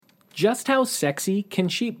Just how sexy can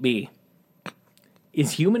sheep be?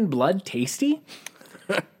 Is human blood tasty?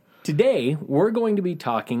 Today, we're going to be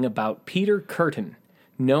talking about Peter Kurten,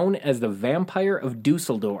 known as the Vampire of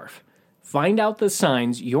Dusseldorf. Find out the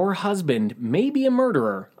signs your husband may be a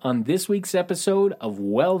murderer on this week's episode of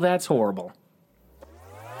Well, That's Horrible.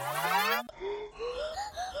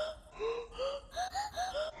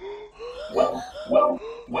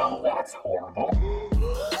 Well, that's horrible.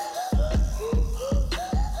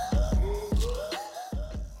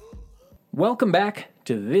 Welcome back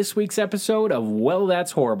to this week's episode of Well,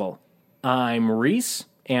 That's Horrible. I'm Reese,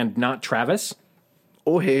 and not Travis.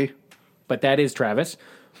 Oh, hey. But that is Travis.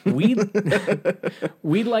 We'd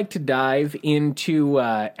like to dive into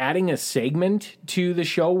adding a segment to the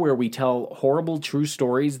show where we tell horrible true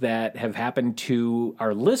stories that have happened to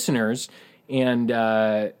our listeners. And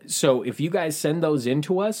so if you guys send those in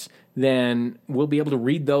to us, then we'll be able to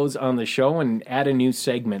read those on the show and add a new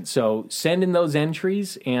segment. So send in those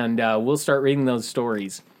entries, and we'll start reading those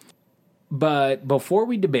stories. But before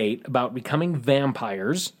we debate about becoming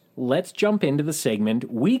vampires, let's jump into the segment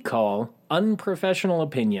we call Unprofessional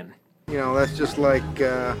Opinion. You know, that's just like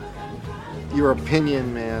your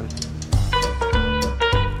opinion, man.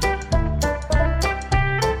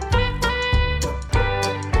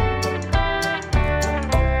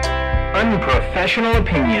 Unprofessional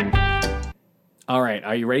Opinion. All right,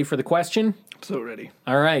 are you ready for the question? So ready.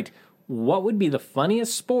 All right. What would be the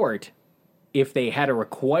funniest sport if they had a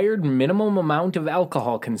required minimum amount of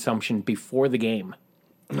alcohol consumption before the game?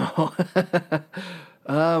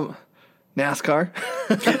 NASCAR.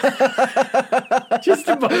 Just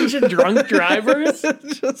a bunch of drunk drivers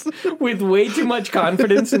with way too much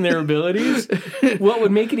confidence in their abilities. What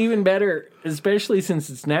would make it even better, especially since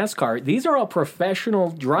it's NASCAR, these are all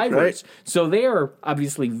professional drivers. Right. So they are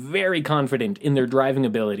obviously very confident in their driving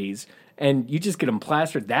abilities. And you just get them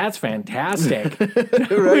plastered. That's fantastic.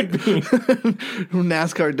 Right?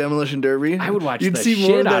 NASCAR Demolition Derby. I would watch You'd the see shit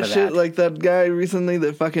more of out that of shit that. like that guy recently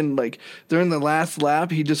that fucking, like, during the last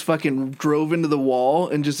lap, he just fucking drove into the wall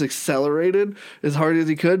and just accelerated as hard as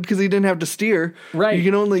he could because he didn't have to steer. Right. You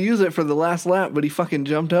can only use it for the last lap, but he fucking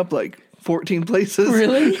jumped up, like, 14 places.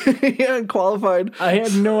 Really? Yeah, and qualified. I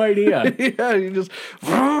had no idea. Yeah, you just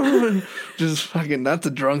fucking, that's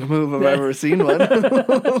a drunk move I've ever seen one.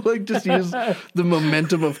 Like, just use the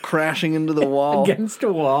momentum of crashing into the wall. Against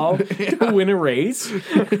a wall to win a race. He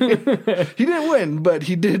didn't win, but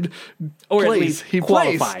he did Or place. at least He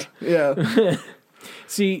qualify. placed. Yeah.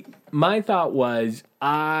 See, my thought was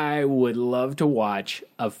I would love to watch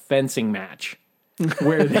a fencing match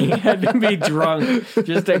where they had to be drunk.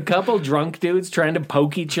 Just a couple drunk dudes trying to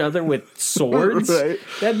poke each other with swords. Right.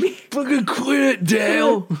 That'd be... Fucking quit it,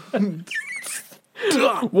 Dale.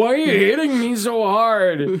 Why are you hitting me so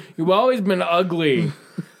hard? You've always been ugly.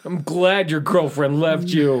 I'm glad your girlfriend left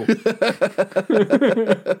you.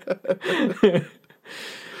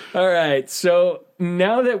 All right, so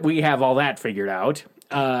now that we have all that figured out,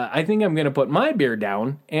 I think I'm going to put my beer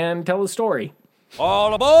down and tell a story.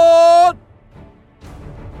 All aboard!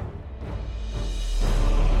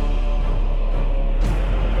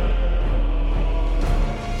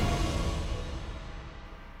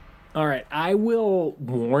 All right, I will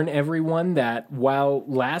warn everyone that while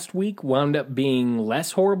last week wound up being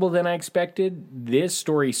less horrible than I expected, this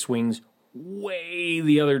story swings way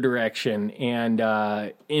the other direction and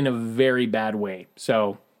in a very bad way.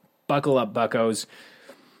 So buckle up, buccos.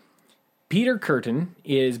 Peter Kurten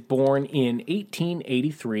is born in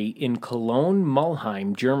 1883 in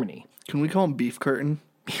Cologne-Mulheim, Germany. Can we call him Beef Curtain?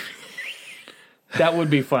 That would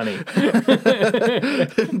be funny.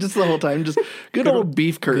 Just the whole time. Just good old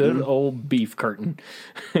Beef Curtain. Good old Beef Kurten.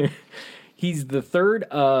 He's the third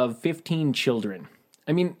of 15 children.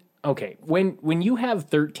 I mean, okay, when you have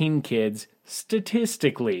 13 kids,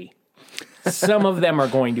 statistically, some of them are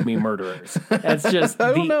going to be murderers. That's just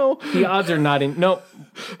I don't know. The odds are not in. No,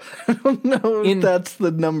 I don't know if that's the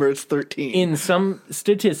number. It's 13. in some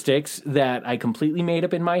statistics that I completely made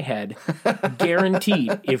up in my head,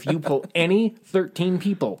 guaranteed, if you pull any 13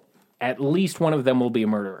 people, at least one of them will be a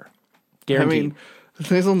murderer. I Guaranteed. mean,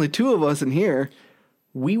 there's only two of us in here.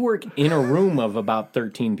 We work in a room of about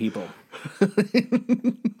 13 people.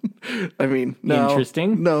 I mean, no.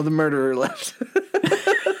 Interesting. No, the murderer left.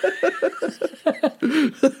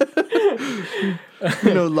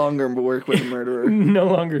 No longer work with a murderer. No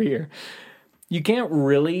longer here. You can't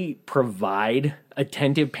really provide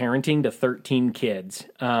attentive parenting to 13 kids.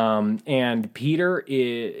 And Peter,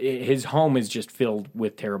 his home is just filled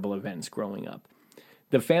with terrible events growing up.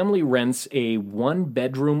 The family rents a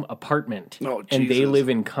one-bedroom apartment, Oh, and they Jesus. live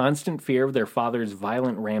in constant fear of their father's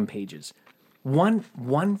violent rampages.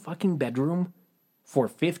 One fucking bedroom for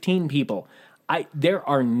 15 people. There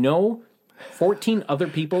are no 14 other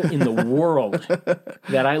people in the world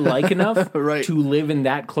that I like enough Right. to live in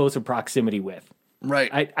that close of proximity with. Right.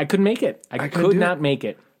 I couldn't make it. I could not make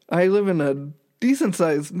it. I live in a decent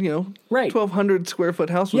sized, Right. 1,200 square foot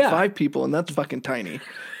house with Yeah. 5 people, and that's fucking tiny.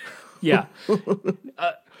 Yeah.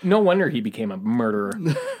 No wonder he became a murderer.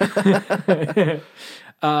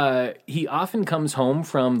 He often comes home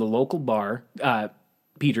from the local bar.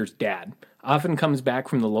 Peter's dad often comes back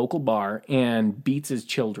from the local bar and beats his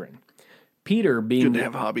children. Peter being Good to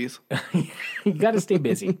have hobbies. you got to stay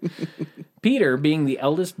busy. Peter, being the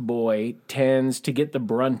eldest boy, tends to get the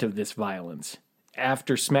brunt of this violence.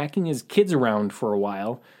 After smacking his kids around for a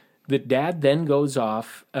while, the dad then goes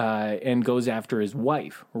off and goes after his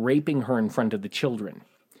wife, raping her in front of the children.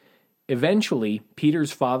 Eventually,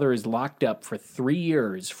 Peter's father is locked up for 3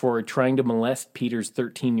 years for trying to molest Peter's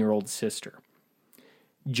 13-year-old sister.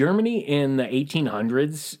 Germany in the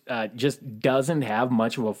 1800s just doesn't have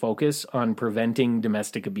much of a focus on preventing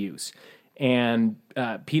domestic abuse. And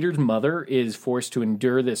Peter's mother is forced to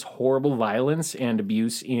endure this horrible violence and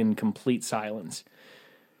abuse in complete silence.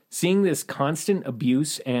 Seeing this constant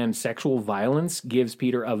abuse and sexual violence gives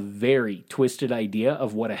Peter a very twisted idea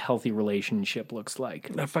of what a healthy relationship looks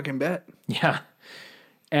like. I fucking bet. Yeah.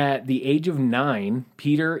 At the age of 9,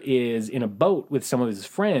 Peter is in a boat with some of his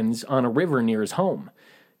friends on a river near his home.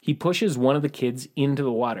 He pushes one of the kids into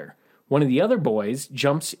the water. One of the other boys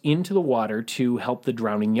jumps into the water to help the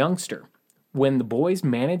drowning youngster. When the boys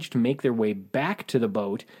manage to make their way back to the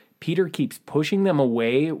boat, Peter keeps pushing them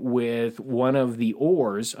away with one of the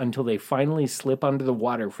oars until they finally slip under the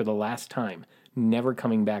water for the last time, never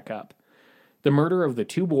coming back up. The murder of the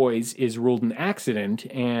 2 boys is ruled an accident,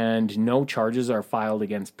 and no charges are filed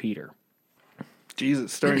against Peter.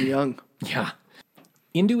 Jesus, starting young. Yeah.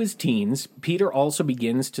 Into his teens, Peter also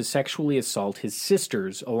begins to sexually assault his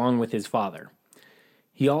sisters along with his father.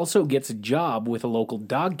 He also gets a job with a local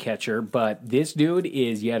dog catcher, but this dude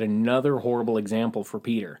is yet another horrible example for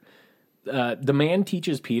Peter. The man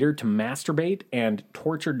teaches Peter to masturbate and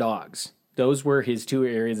torture dogs. Those were his 2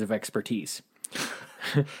 areas of expertise.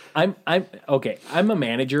 I'm a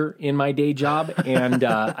manager in my day job, and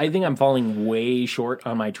I think I'm falling way short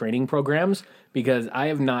on my training programs because I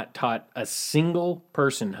have not taught a single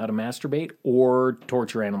person how to masturbate or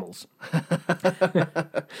torture animals.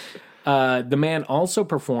 The man also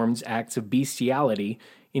performs acts of bestiality,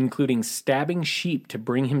 including stabbing sheep to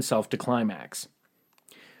bring himself to climax.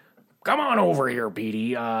 Come on over here,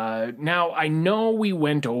 Petey. Now, I know we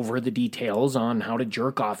went over the details on how to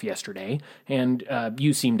jerk off yesterday, and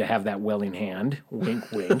you seem to have that well in hand.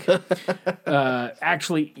 Wink, wink.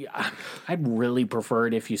 Actually, I'd really prefer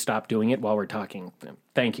it if you stopped doing it while we're talking.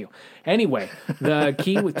 Thank you. Anyway, the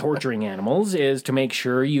key with torturing animals is to make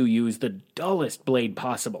sure you use the dullest blade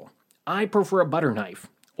possible. I prefer a butter knife,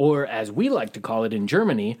 or as we like to call it in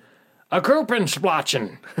Germany, a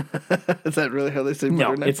Kruppensplatchen. Is that really how they say butter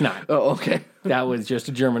No, knife? it's not. Oh, okay. That was just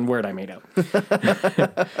a German word I made up.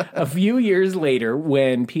 A few years later,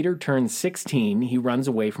 when Peter turns 16, he runs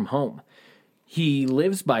away from home. He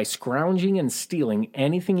lives by scrounging and stealing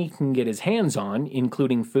anything he can get his hands on,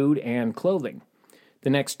 including food and clothing. The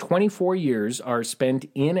next 24 years are spent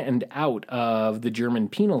in and out of the German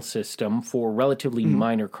penal system for relatively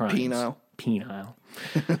minor crimes. Penile.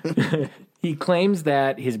 He claims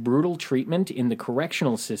that his brutal treatment in the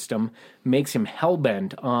correctional system makes him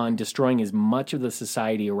hell-bent on destroying as much of the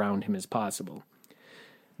society around him as possible.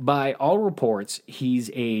 By all reports, he's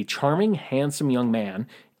a charming, handsome young man,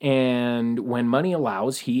 and when money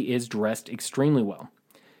allows, he is dressed extremely well.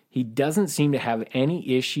 He doesn't seem to have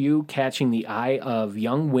any issue catching the eye of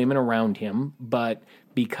young women around him, but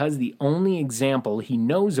because the only example he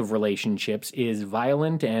knows of relationships is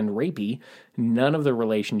violent and rapey, none of the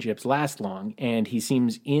relationships last long, and he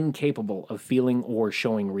seems incapable of feeling or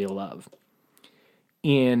showing real love.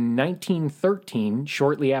 In 1913,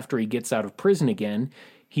 shortly after he gets out of prison again,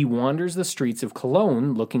 he wanders the streets of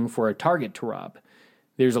Cologne looking for a target to rob.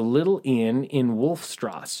 There's a little inn in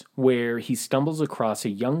Wolfstrasse where he stumbles across a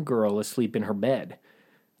young girl asleep in her bed.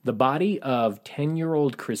 The body of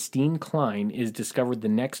 10-year-old Christine Klein is discovered the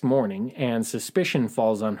next morning, and suspicion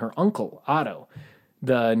falls on her uncle, Otto.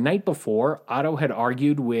 The night before, Otto had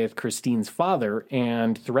argued with Christine's father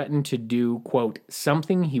and threatened to do, quote,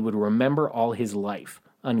 something he would remember all his life,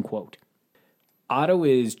 unquote. Otto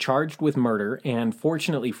is charged with murder, and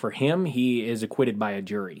fortunately for him, he is acquitted by a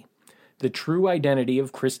jury. The true identity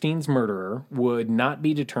of Christine's murderer would not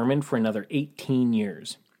be determined for another 18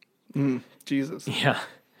 years. Jesus. Yeah.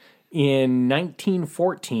 In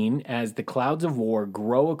 1914, as the clouds of war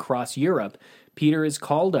grow across Europe, Peter is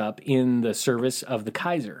called up in the service of the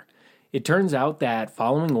Kaiser. It turns out that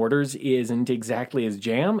following orders isn't exactly his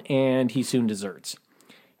jam, and he soon deserts.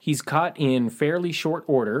 He's caught in fairly short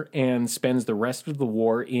order and spends the rest of the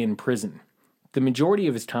war in prison. The majority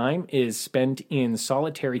of his time is spent in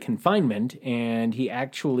solitary confinement, and he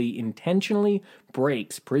actually intentionally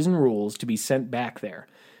breaks prison rules to be sent back there.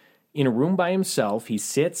 In a room by himself, he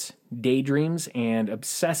sits, daydreams, and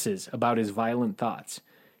obsesses about his violent thoughts.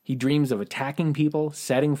 He dreams of attacking people,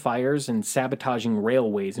 setting fires, and sabotaging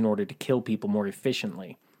railways in order to kill people more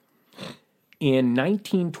efficiently. In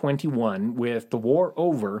 1921, with the war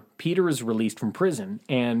over, Peter is released from prison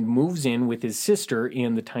and moves in with his sister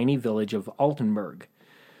in the tiny village of Altenburg.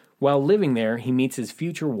 While living there, he meets his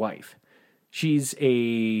future wife. She's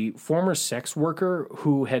a former sex worker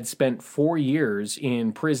who had spent 4 years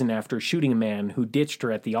in prison after shooting a man who ditched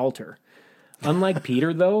her at the altar. Unlike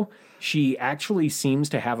Peter, though, she actually seems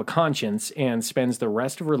to have a conscience and spends the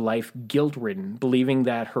rest of her life guilt-ridden, believing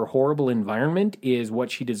that her horrible environment is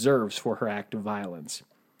what she deserves for her act of violence.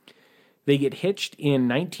 They get hitched in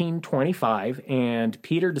 1925, and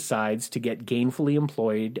Peter decides to get gainfully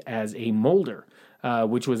employed as a molder,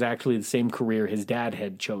 which was actually the same career his dad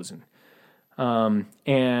had chosen,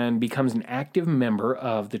 and becomes an active member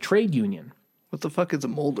of the trade union. What the fuck is a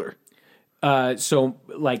molder? So,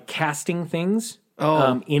 like casting things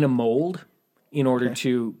in a mold in order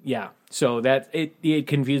to, So that it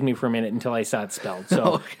confused me for a minute until I saw it spelled.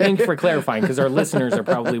 So thanks for clarifying, because our listeners are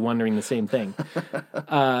probably wondering the same thing.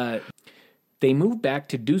 They move back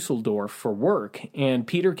to Dusseldorf for work, and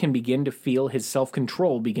Peter can begin to feel his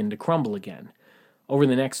self-control begin to crumble again. Over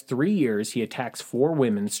the next 3 years, he attacks 4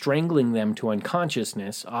 women, strangling them to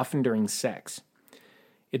unconsciousness, often during sex.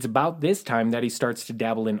 It's about this time that he starts to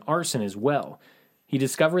dabble in arson as well. He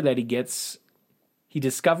discovers that he gets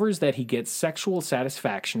sexual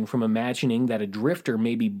satisfaction from imagining that a drifter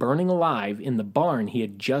may be burning alive in the barn he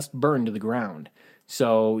had just burned to the ground.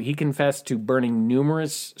 So he confessed to burning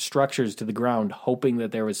numerous structures to the ground, hoping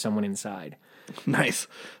that there was someone inside. Nice.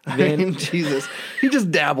 Jesus. He just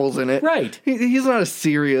dabbles in it. Right. He's not a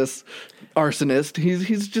serious arsonist.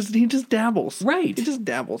 He just dabbles. Right. He just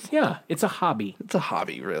dabbles. Yeah, it's a hobby. It's a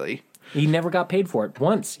hobby, really. He never got paid for it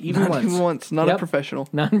once, Not even once. Not a professional.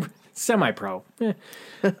 Semi-pro. Then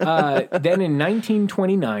in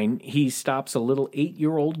 1929, he stops a little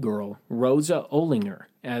 8-year-old girl, Rosa Ohlinger,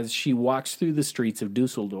 as she walks through the streets of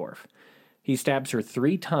Dusseldorf. He stabs her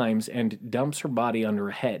 3 times and dumps her body under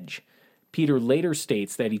a hedge. Peter later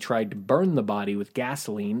states that he tried to burn the body with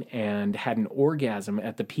gasoline and had an orgasm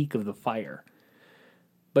at the peak of the fire.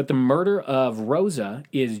 But the murder of Rosa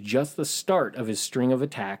is just the start of his string of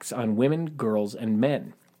attacks on women, girls, and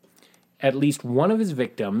men. At least one of his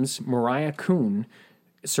victims, Maria Kuhn,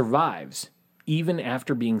 survives, even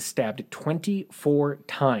after being stabbed 24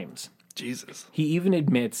 times. Jesus. He even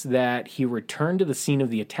admits that he returned to the scene of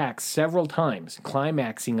the attack several times,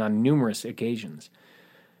 climaxing on numerous occasions.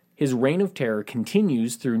 His reign of terror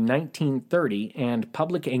continues through 1930, and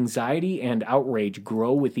public anxiety and outrage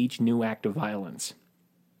grow with each new act of violence.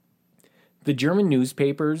 The German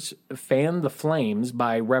newspapers fan the flames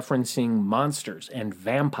by referencing monsters and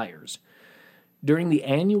vampires. During the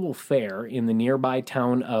annual fair in the nearby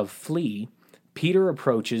town of Flea, Peter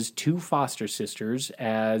approaches 2 foster sisters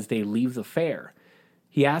as they leave the fair.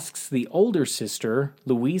 He asks the older sister,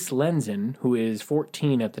 Louise Lenzen, who is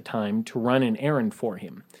 14 at the time, to run an errand for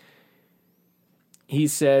him. He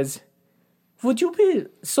says, "Would you be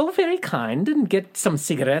so very kind and get some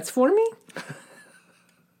cigarettes for me?"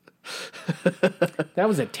 That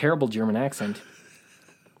was a terrible German accent.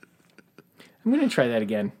 I'm going to try that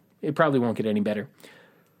again. It probably won't get any better.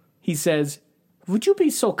 He says, "Would you be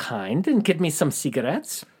so kind and get me some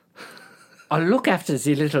cigarettes? I'll look after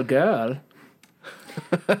the little girl."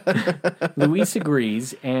 Louise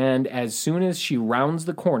agrees, and as soon as she rounds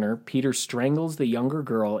the corner, Peter strangles the younger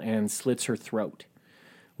girl and slits her throat.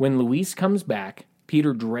 When Louise comes back,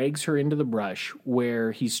 Peter drags her into the brush,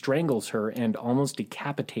 where he strangles her and almost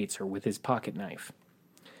decapitates her with his pocket knife.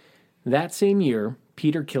 That same year,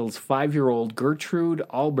 Peter kills 5-year-old Gertrude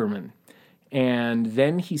Alberman, and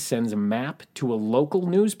then he sends a map to a local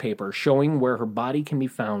newspaper showing where her body can be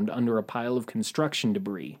found under a pile of construction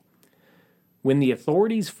debris. When the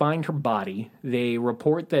authorities find her body, they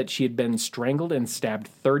report that she had been strangled and stabbed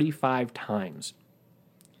 35 times.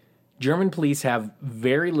 German police have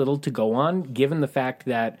very little to go on, given the fact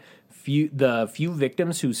that the few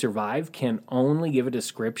victims who survive can only give a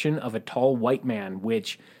description of a tall white man,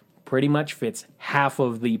 which pretty much fits half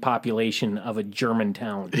of the population of a German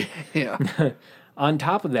town. Yeah. On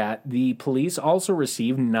top of that, the police also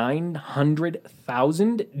received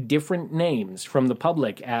 900,000 different names from the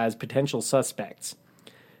public as potential suspects.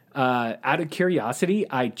 Out of curiosity,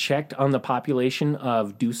 I checked on the population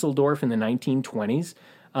of Dusseldorf in the 1920s.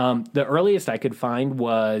 The earliest I could find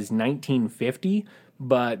was 1950,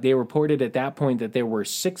 but they reported at that point that there were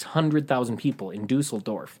 600,000 people in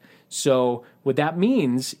Dusseldorf. So what that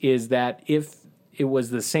means is that if it was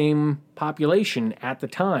the same population at the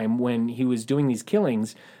time when he was doing these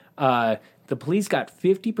killings, the police got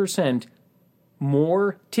 50%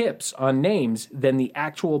 more tips on names than the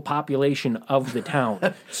actual population of the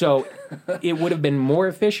town. So it would have been more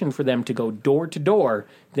efficient for them to go door to door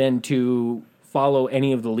than to follow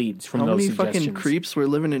any of the leads from those suggestions. How many fucking creeps were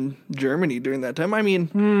living in Germany during that time? I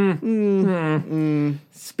mean,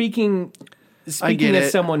 Speaking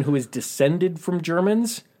as someone who is descended from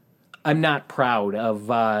Germans, I'm not proud of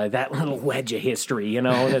that little wedge of history. You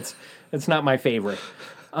know, that's not my favorite.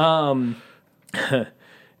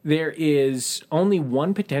 There is only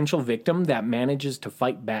one potential victim that manages to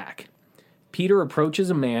fight back. Peter approaches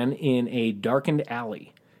a man in a darkened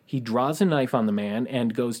alley. He draws a knife on the man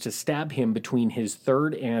and goes to stab him between his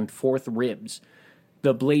third and fourth ribs.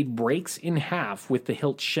 The blade breaks in half with the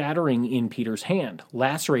hilt shattering in Peter's hand,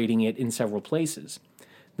 lacerating it in several places.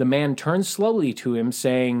 The man turns slowly to him,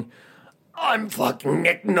 saying, I'm fucking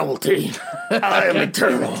Nick Nolte. I am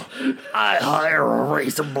eternal. I hire a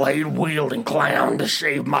razor blade wielding clown to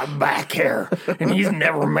shave my back hair, and he's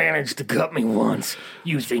never managed to cut me once.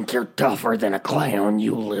 You think you're tougher than a clown,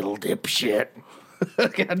 you little dipshit.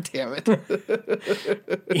 God damn it.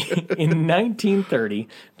 In 1930,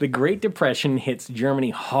 the Great Depression hits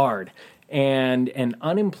Germany hard, and an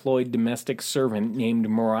unemployed domestic servant named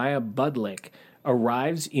Maria Budlick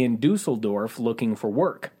arrives in Dusseldorf looking for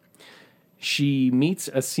work. She meets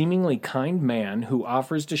a seemingly kind man who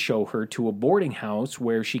offers to show her to a boarding house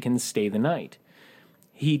where she can stay the night.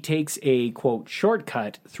 He takes a, quote,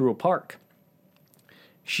 shortcut through a park.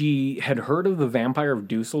 She had heard of the Vampire of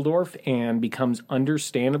Dusseldorf and becomes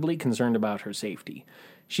understandably concerned about her safety.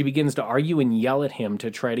 She begins to argue and yell at him to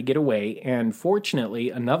try to get away, and fortunately,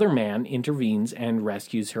 another man intervenes and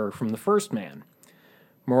rescues her from the first man.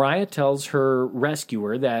 Mariah tells her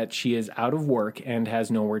rescuer that she is out of work and has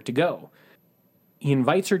nowhere to go. He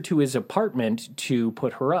invites her to his apartment to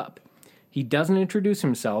put her up. He doesn't introduce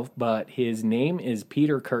himself, but his name is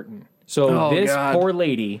Peter Kurten. So this poor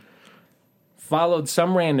lady followed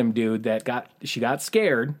some random dude that she got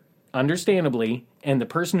scared, understandably, and the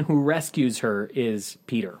person who rescues her is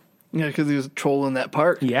Peter. Yeah, because he was trolling that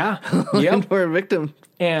park. Yeah. Yep. For a victim.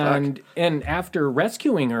 And after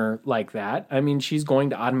rescuing her like that, I mean, she's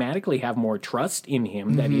going to automatically have more trust in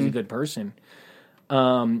him that he's a good person.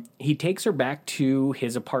 He takes her back to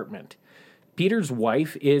his apartment. Peter's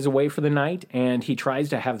wife is away for the night, and he tries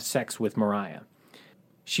to have sex with Mariah.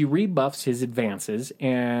 She rebuffs his advances,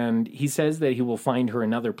 and he says that he will find her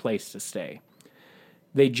another place to stay.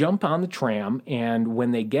 They jump on the tram, and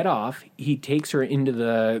when they get off, he takes her into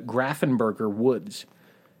the Grafenberger woods.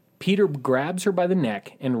 Peter grabs her by the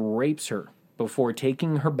neck and rapes her before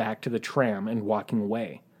taking her back to the tram and walking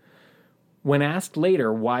away. When asked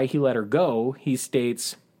later why he let her go, he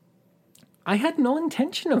states, I had no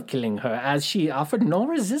intention of killing her, as she offered no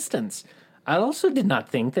resistance. I also did not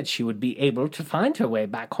think that she would be able to find her way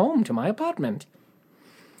back home to my apartment.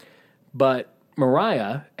 But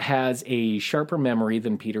Mariah has a sharper memory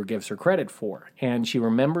than Peter gives her credit for, and she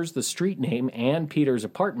remembers the street name and Peter's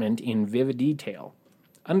apartment in vivid detail.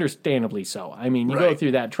 Understandably so. I mean, you go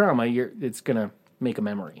through that trauma, it's going to make a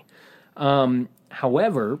memory.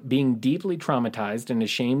 However, being deeply traumatized and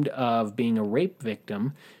ashamed of being a rape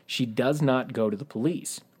victim, she does not go to the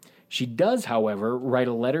police. She does, however, write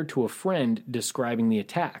a letter to a friend describing the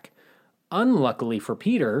attack. Unluckily for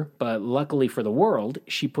Peter, but luckily for the world,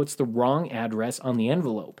 she puts the wrong address on the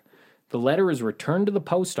envelope. The letter is returned to the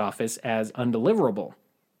post office as undeliverable.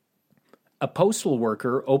 A postal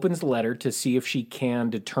worker opens the letter to see if she can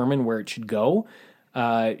determine where it should go.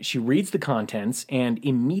 She reads the contents and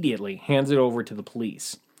immediately hands it over to the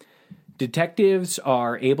police. Detectives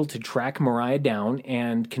are able to track Mariah down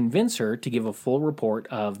and convince her to give a full report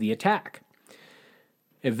of the attack.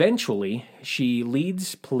 Eventually, she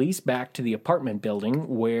leads police back to the apartment building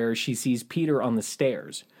where she sees Peter on the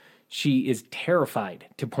stairs. She is terrified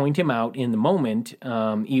to point him out in the moment,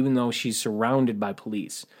 even though she's surrounded by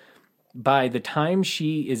police. By the time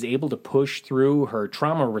she is able to push through her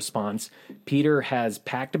trauma response, Peter has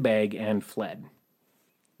packed a bag and fled.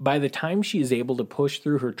 By the time she is able to push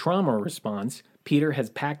through her trauma response, Peter has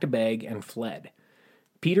packed a bag and fled.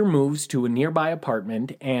 Peter moves to a nearby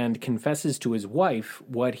apartment and confesses to his wife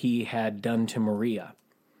what he had done to Maria.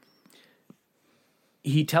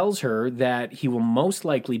 He tells her that he will most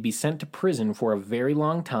likely be sent to prison for a very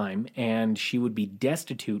long time and she would be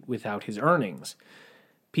destitute without his earnings.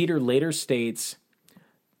 Peter later states,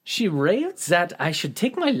 "She raved that I should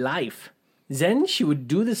take my life. Then she would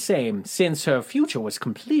do the same, since her future was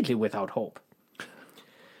completely without hope."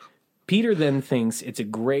 Peter then thinks it's a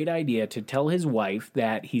great idea to tell his wife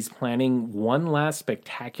that he's planning one last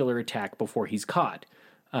spectacular attack before he's caught.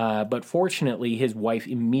 But fortunately, his wife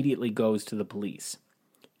immediately goes to the police.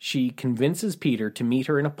 She convinces Peter to meet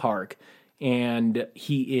her in a park, and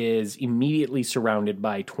he is immediately surrounded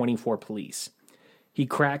by 24 police. He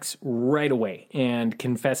cracks right away and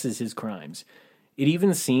confesses his crimes. It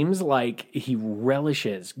even seems like he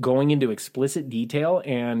relishes going into explicit detail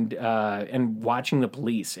and watching the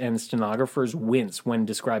police and stenographers wince when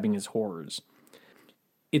describing his horrors.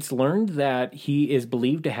 It's learned that he is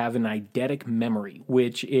believed to have an eidetic memory,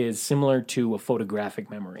 which is similar to a photographic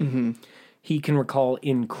memory. Mm-hmm. He can recall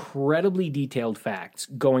incredibly detailed facts,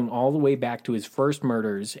 going all the way back to his first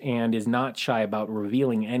murders, and is not shy about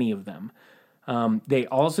revealing any of them. They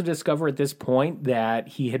also discover at this point that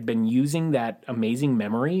he had been using that amazing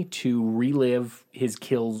memory to relive his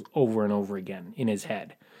kills over and over again in his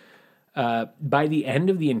head. By the end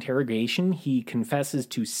of the interrogation, he confesses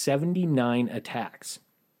to 79 attacks.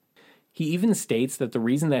 He even states that the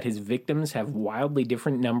reason that his victims have wildly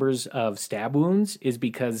different numbers of stab wounds is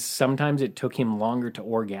because sometimes it took him longer to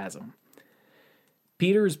orgasm.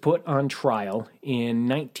 Peter is put on trial in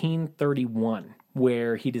 1931,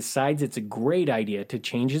 where he decides it's a great idea to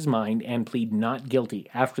change his mind and plead not guilty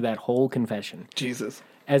after that whole confession. Jesus.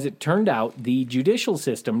 As it turned out, the judicial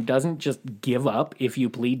system doesn't just give up if you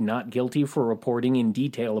plead not guilty for reporting in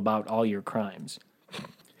detail about all your crimes.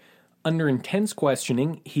 Under intense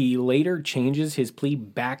questioning, he later changes his plea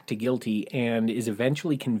back to guilty and is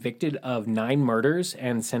eventually convicted of 9 murders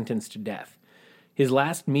and sentenced to death. His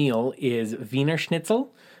last meal is Wiener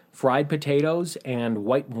Schnitzel, fried potatoes, and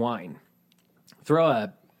white wine. Throw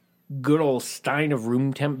a good old stein of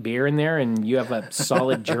room temp beer in there and you have a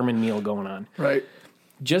solid German meal going on. Right.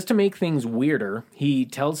 Just to make things weirder, he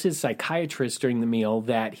tells his psychiatrist during the meal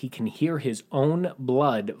that he can hear his own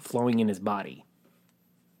blood flowing in his body.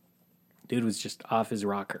 Dude was just off his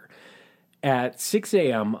rocker. At 6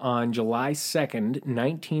 a.m. on July 2nd,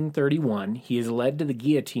 1931, he is led to the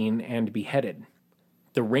guillotine and beheaded.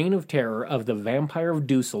 The reign of terror of the Vampire of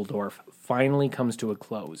Dusseldorf finally comes to a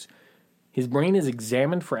close. His brain is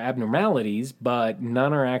examined for abnormalities, but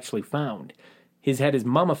none are actually found. His head is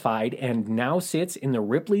mummified and now sits in the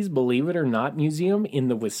Ripley's Believe It or Not Museum in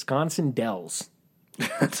the Wisconsin Dells.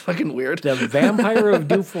 That's fucking weird. The Vampire of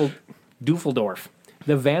Dusseldorf.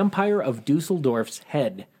 The Vampire of Dusseldorf's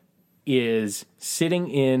head is sitting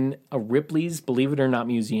in a Ripley's Believe It or Not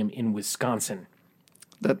Museum in Wisconsin.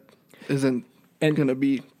 That isn't going to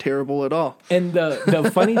be terrible at all. And the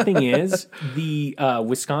funny thing is, the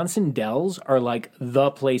Wisconsin Dells are like the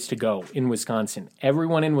place to go in Wisconsin.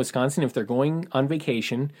 Everyone in Wisconsin, if they're going on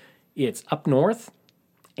vacation, it's up north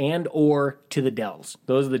and or to the Dells.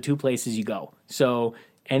 Those are the 2 places you go. So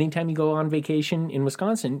anytime you go on vacation in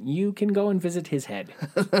Wisconsin, you can go and visit his head.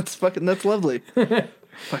 That's lovely.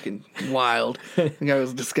 Fucking wild. The guy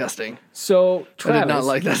was disgusting. So Travis, I did not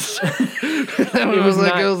like that. That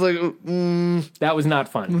was not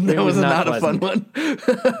fun. That was not a fun one.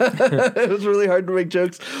 It was really hard to make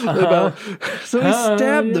jokes about. So he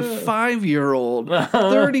stabbed the 5-year-old.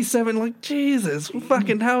 37. Like, Jesus,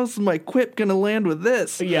 fucking how's my quip gonna land with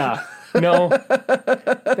this? Yeah. No,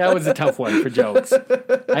 that was a tough one for jokes.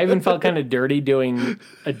 I even felt kind of dirty doing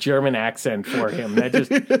a German accent for him. That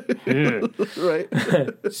just... Right.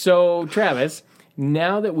 So, Travis,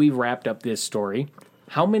 now that we've wrapped up this story,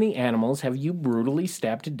 how many animals have you brutally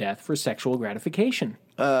stabbed to death for sexual gratification?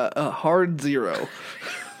 A hard 0.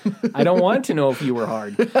 I don't want to know if you were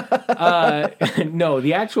hard. No,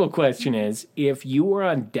 the actual question is, if you were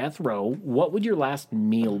on death row, what would your last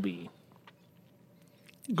meal be?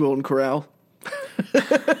 Golden Corral.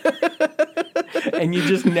 And you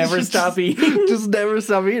just never stop eating? Just never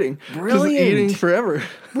stop eating. Brilliant. Just eating forever.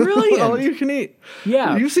 Brilliant. All you can eat.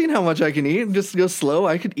 Yeah. You've seen how much I can eat. Just go slow.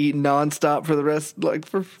 I could eat nonstop for the rest, like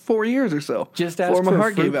for 4 years or so. Just ask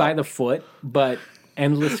for fruit by the foot, but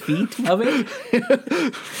endless feet of it.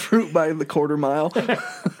 Fruit by the quarter mile.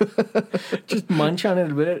 Just munch on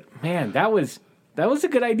it a bit. Man, that was a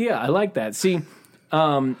good idea. I like that. See,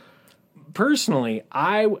 personally,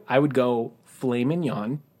 I would go filet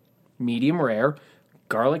mignon, medium rare,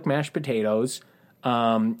 garlic mashed potatoes,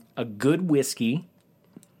 a good whiskey,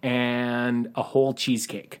 and a whole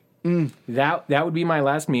cheesecake. That would be my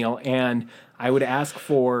last meal, and I would ask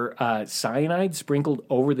for cyanide sprinkled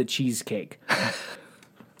over the cheesecake.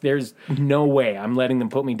 There's no way I'm letting them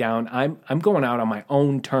put me down. I'm going out on my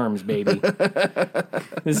own terms, baby.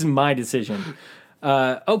 This is my decision.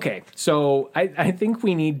 Okay, so I think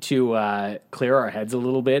we need to clear our heads a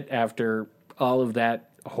little bit after all of that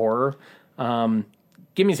horror.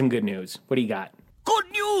 Give me some good news. What do you got?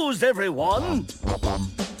 Good news, everyone!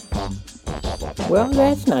 Well,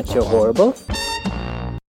 that's not so horrible.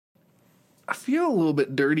 I feel a little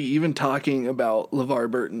bit dirty even talking about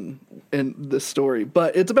LeVar Burton in this story,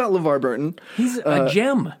 but it's about LeVar Burton. He's a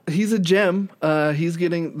gem. He's a gem. He's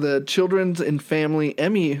getting the Children's and Family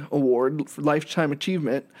Emmy Award for Lifetime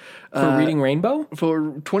Achievement. For Reading Rainbow?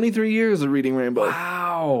 For 23 years of Reading Rainbow.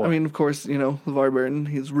 Wow. I mean, of course, LeVar Burton,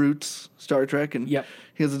 his roots, Star Trek, and Yep.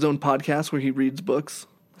 he has his own podcast where he reads books.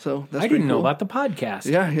 So that's I didn't know cool. about the podcast.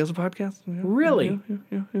 Yeah, he has a podcast. Yeah, Really?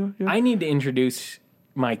 Yeah. I need to introduce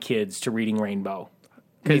my kids to Reading Rainbow.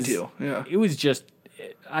 Me 'Cause too, yeah. It was just,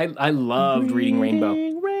 I loved Reading Rainbow.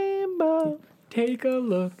 Rainbow. Take a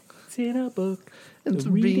look, it's in a book. It's The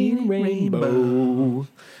Reading Rainbow.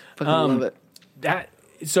 Fucking love it.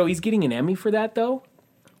 So he's getting an Emmy for that, though?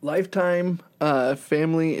 Lifetime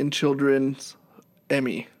Family and Children's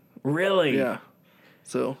Emmy. Really? Yeah.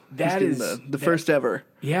 So That he's is- getting the first ever.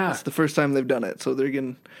 Yeah. It's the first time they've done it. So they're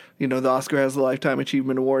getting, the Oscar has the Lifetime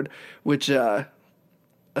Achievement Award, which,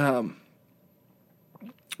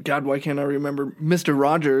 God, why can't I remember? Mr.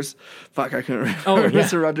 Rogers. Fuck, I couldn't remember. Oh, yeah.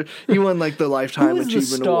 Mr. Rogers. He won like the Lifetime Who is the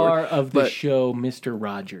Achievement star Award. of the but show, Mr.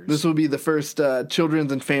 Rogers? this will be the first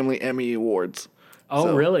Children's and Family Emmy Awards. Oh,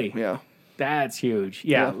 So, really? Yeah. That's huge.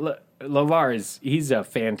 Yeah, LeVar he's a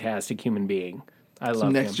fantastic human being. I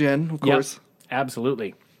love Next him. gen, of Yep, course.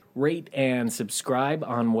 absolutely. Rate and subscribe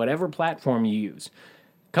on whatever platform you use.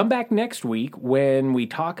 Come back next week when we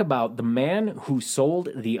talk about the man who sold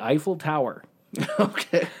the Eiffel Tower.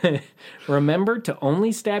 Okay. Remember to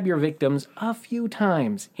only stab your victims a few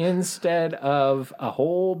times instead of a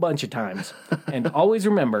whole bunch of times. And always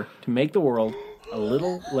remember to make the world a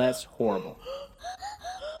little less horrible.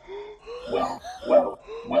 Well,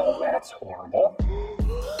 that's horrible.